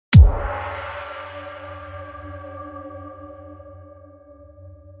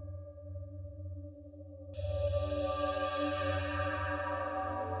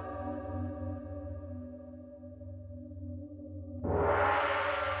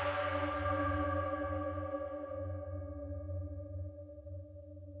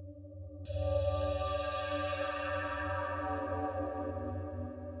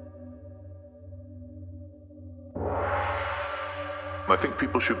I think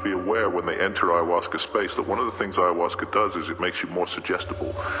people should be aware when they enter ayahuasca space that one of the things ayahuasca does is it makes you more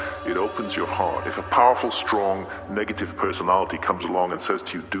suggestible. It opens your heart. If a powerful, strong, negative personality comes along and says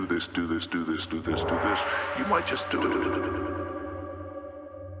to you, do this, do this, do this, do this, do this, you might just do it.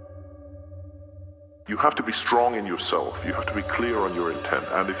 You have to be strong in yourself. You have to be clear on your intent.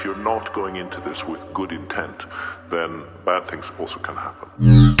 And if you're not going into this with good intent, then bad things also can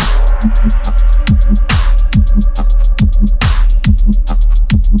happen.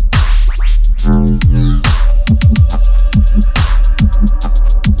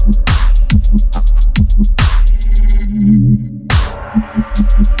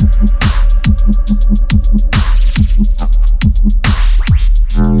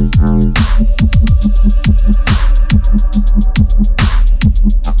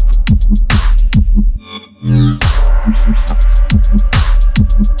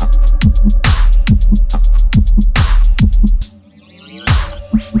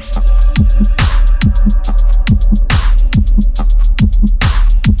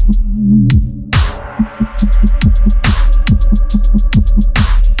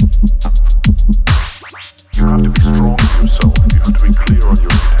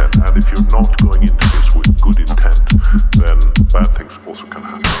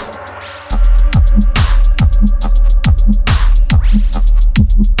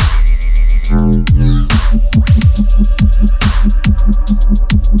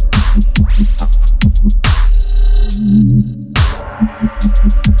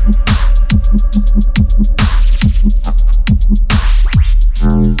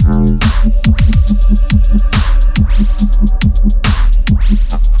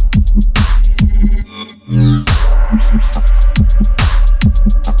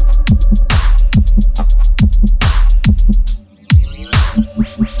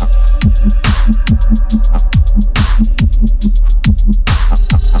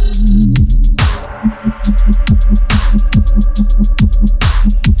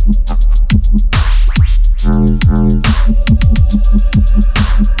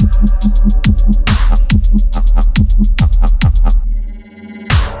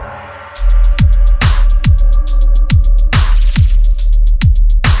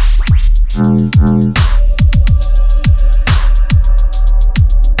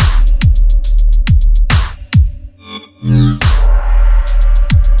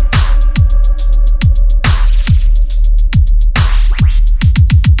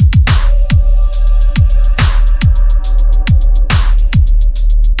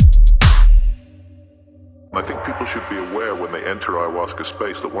 I think people should be aware when they enter ayahuasca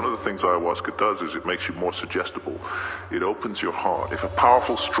space that one of the things ayahuasca does is it makes you more suggestible. It opens your heart. If a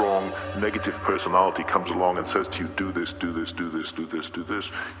powerful, strong, negative personality comes along and says to you, do this, do this, do this, do this, do this,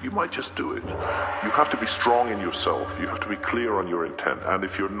 you might just do it. You have to be strong in yourself. You have to be clear on your intent. And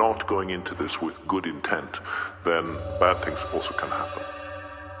if you're not going into this with good intent, then bad things also can happen.